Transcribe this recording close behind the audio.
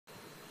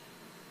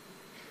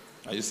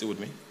Are you still with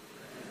me?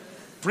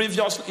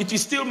 Previously, it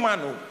is still man.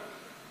 Oh.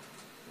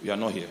 We are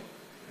not here.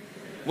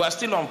 We are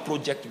still on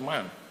Project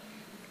Man.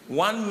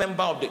 One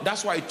member of the,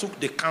 that's why it took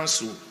the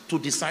council to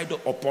decide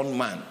upon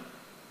man.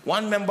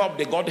 One member of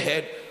the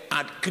Godhead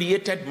had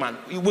created man.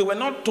 We were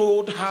not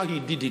told how he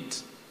did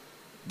it.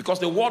 Because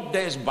the word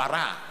there is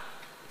bara,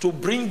 to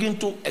bring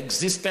into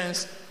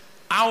existence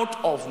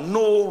out of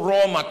no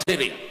raw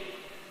material.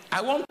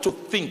 I want to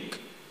think,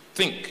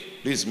 this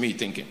is me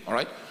thinking, all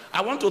right?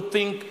 I want to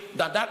think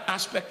that that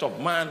aspect of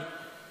man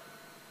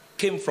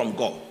came from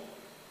God.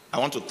 I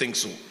want to think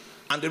so.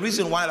 And the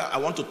reason why I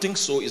want to think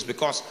so is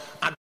because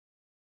at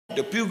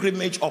the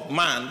pilgrimage of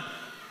man,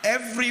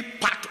 every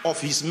part of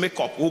his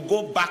makeup will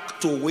go back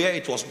to where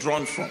it was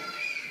drawn from.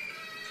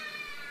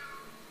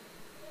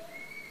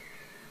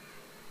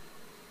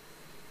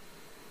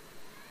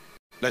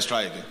 Let's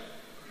try again.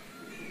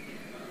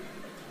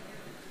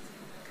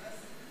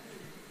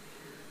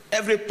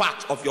 Every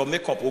part of your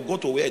makeup will go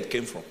to where it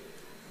came from.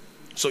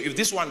 So if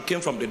this one came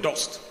from the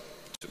dust,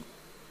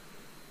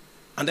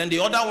 and then the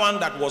other one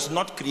that was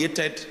not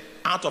created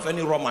out of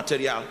any raw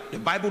material, the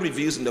Bible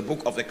reveals in the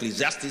book of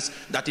Ecclesiastes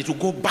that it will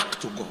go back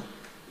to God.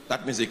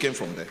 That means it came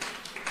from there.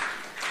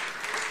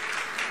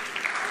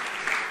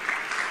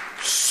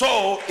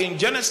 So in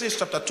Genesis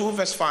chapter 2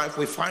 verse 5,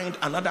 we find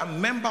another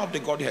member of the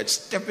Godhead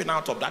stepping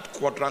out of that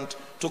quadrant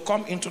to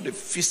come into the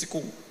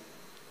physical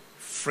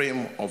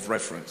frame of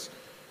reference.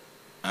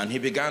 And he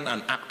began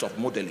an act of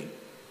modeling.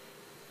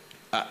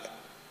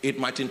 It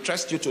might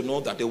interest you to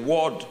know that the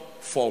word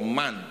for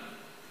man,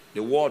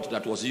 the word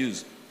that was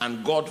used,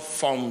 and God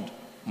formed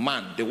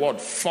man, the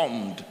word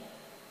formed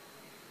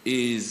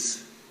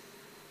is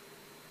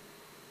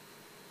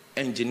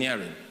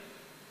engineering.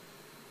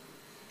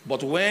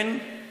 But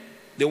when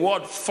the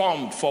word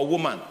formed for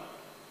woman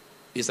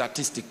is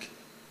artistic.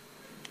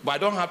 But I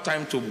don't have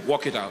time to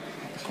work it out.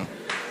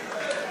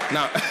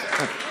 Now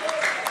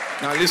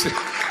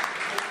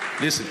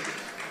listen.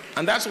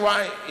 And that's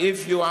why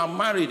if you are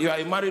married, you are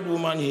a married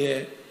woman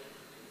here,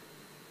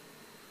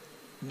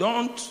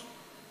 don't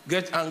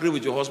get angry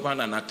with your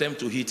husband and attempt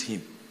to hit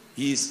him.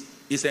 His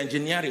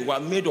engineering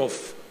was made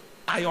of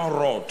iron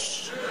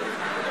rods.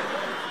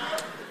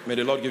 May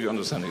the Lord give you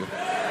understanding.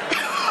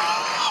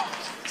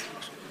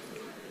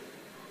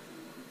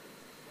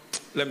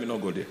 Let me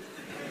not go there.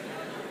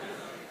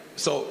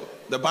 So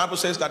the Bible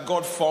says that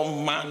God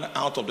formed man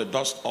out of the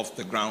dust of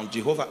the ground.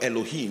 Jehovah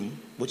Elohim,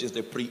 which is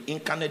the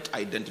pre-incarnate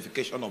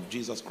identification of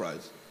Jesus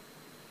Christ.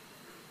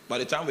 By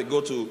the time we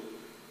go to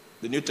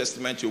the New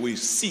Testament, you will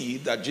see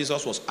that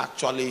Jesus was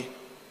actually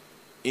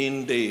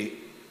in the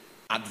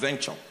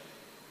adventure,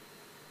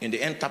 in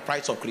the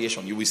enterprise of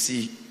creation. You will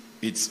see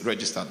it's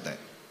registered there.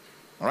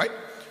 All right?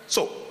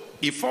 So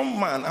he formed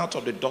man out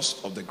of the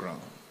dust of the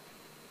ground.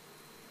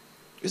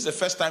 This is the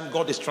first time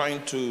God is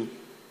trying to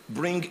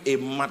bring a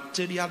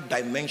material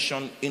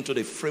dimension into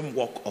the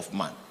framework of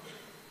man.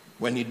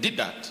 When he did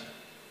that,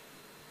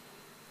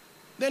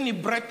 then he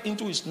breathed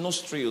into his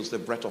nostrils the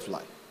breath of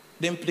life.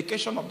 The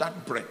implication of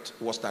that breath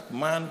was that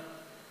man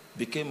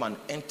became an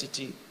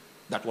entity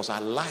that was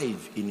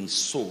alive in his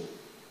soul.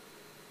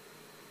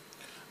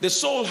 The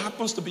soul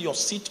happens to be your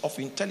seat of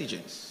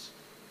intelligence.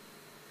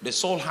 The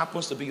soul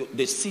happens to be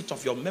the seat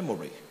of your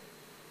memory.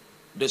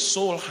 The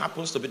soul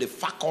happens to be the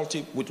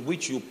faculty with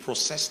which you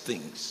process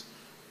things.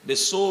 The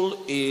soul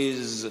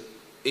is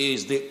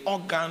the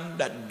organ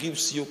that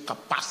gives you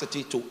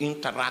capacity to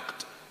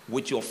interact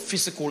with your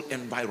physical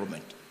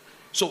environment.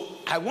 So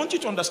I want you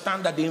to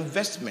understand that the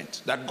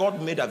investment that God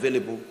made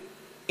available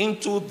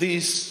into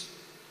this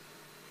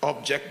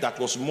object that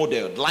was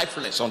modeled,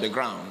 lifeless on the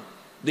ground,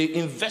 the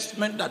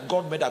investment that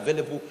God made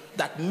available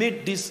that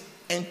made this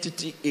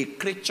entity a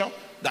creature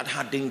that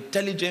had the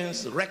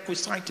intelligence,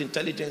 requisite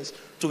intelligence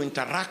to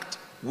interact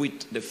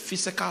with the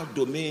physical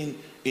domain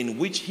in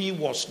which he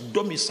was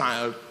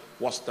domiciled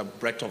was the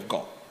breath of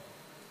God.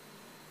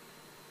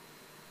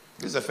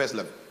 This is the first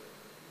level.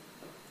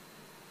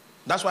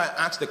 That's why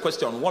I asked the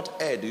question, what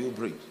air do you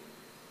breathe?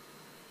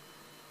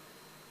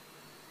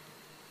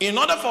 In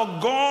order for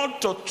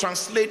God to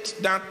translate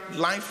that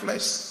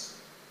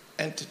lifeless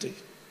entity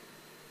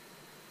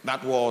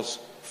that was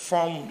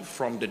formed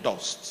from the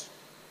dust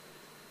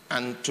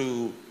and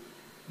to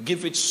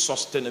give it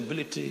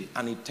sustainability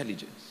and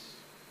intelligence,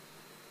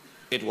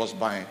 it was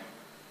by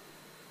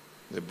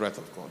the breath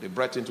of God. The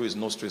breath into his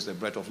nostrils, the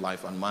breath of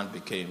life, and man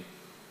became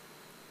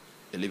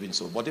a living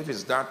soul. But if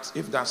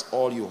that's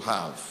all you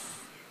have,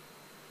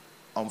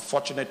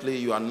 unfortunately,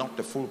 you are not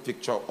the full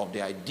picture of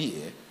the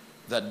idea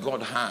that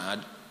God had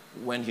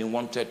when he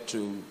wanted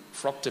to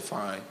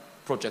fructify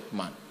Project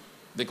Man.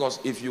 Because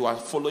if you are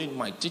following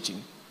my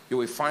teaching, you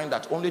will find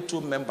that only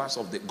 2 members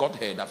of the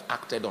Godhead have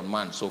acted on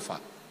man so far.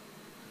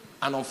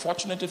 And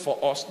unfortunately for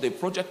us, the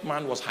Project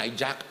Man was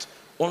hijacked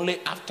only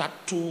after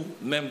 2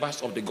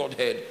 members of the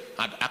Godhead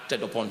had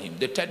acted upon him.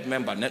 The 3rd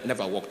member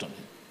never worked on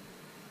him.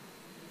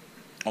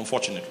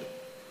 Unfortunately.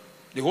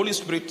 The Holy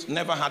Spirit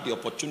never had the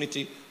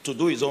opportunity to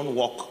do his own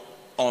work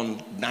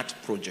on that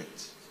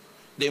project.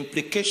 The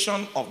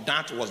implication of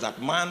that was that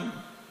man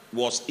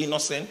was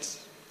innocent.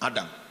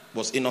 Adam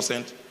was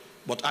innocent,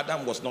 but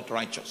Adam was not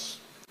righteous.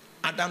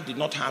 Adam did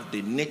not have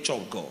the nature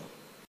of God.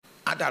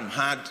 Adam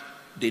had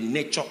the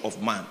nature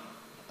of man.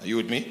 Are you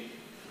with me?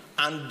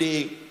 And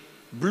the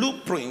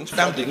blueprint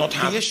that did not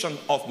have creation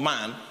of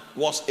man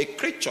was a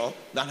creature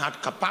that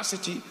had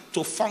capacity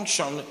to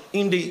function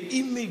in the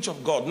image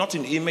of God, not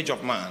in the image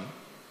of man.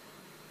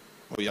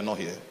 Oh, you're not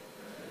here.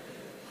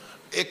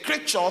 A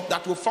creature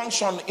that will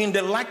function in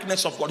the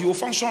likeness of God. He will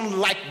function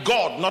like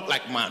God, not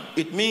like man.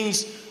 It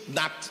means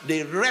that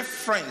the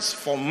reference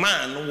for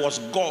man was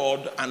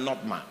God and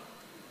not man.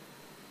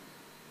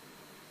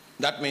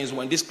 That means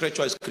when this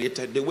creature is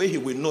created, the way he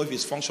will know if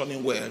he's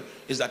functioning well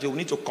is that he will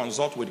need to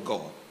consult with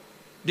God.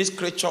 This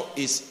creature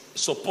is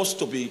supposed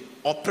to be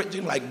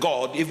operating like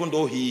God, even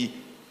though he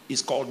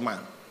is called man.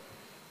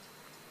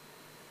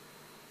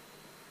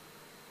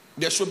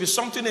 There should be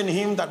something in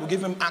him that will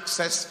give him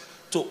access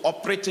to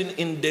operating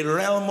in the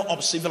realm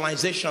of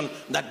civilization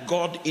that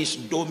God is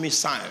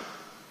domiciled.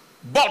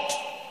 But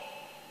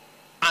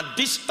at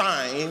this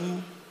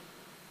time,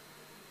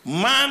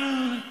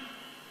 man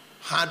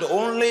had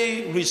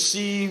only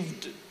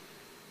received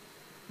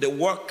the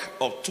work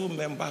of two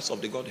members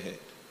of the Godhead.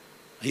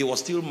 He was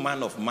still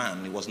man of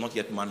man. He was not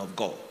yet man of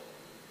God.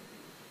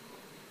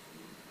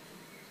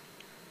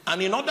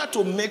 And in order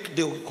to make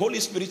the Holy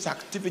Spirit's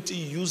activity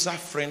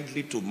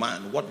user-friendly to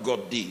man, what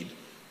God did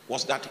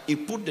was that he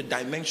put the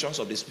dimensions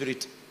of the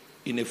Spirit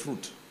in a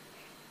fruit.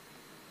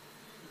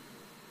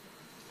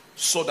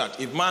 So that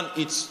if man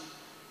eats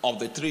of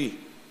the tree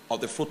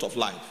of the fruit of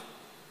life,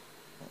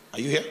 are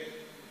you here?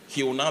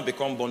 He will now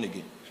become born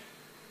again.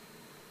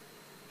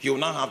 He will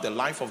now have the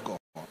life of God.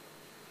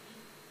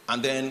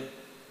 And then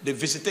the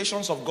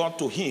visitations of God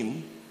to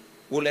him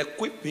will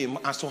equip him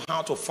as to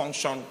how to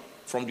function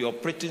from the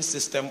operating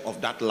system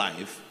of that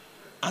life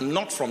and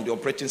not from the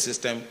operating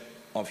system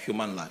of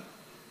human life.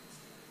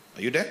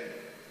 Are you there?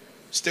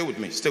 Stay with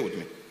me, stay with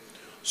me.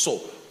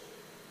 So,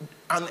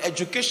 an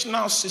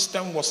educational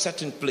system was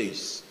set in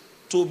place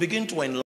to begin to enlighten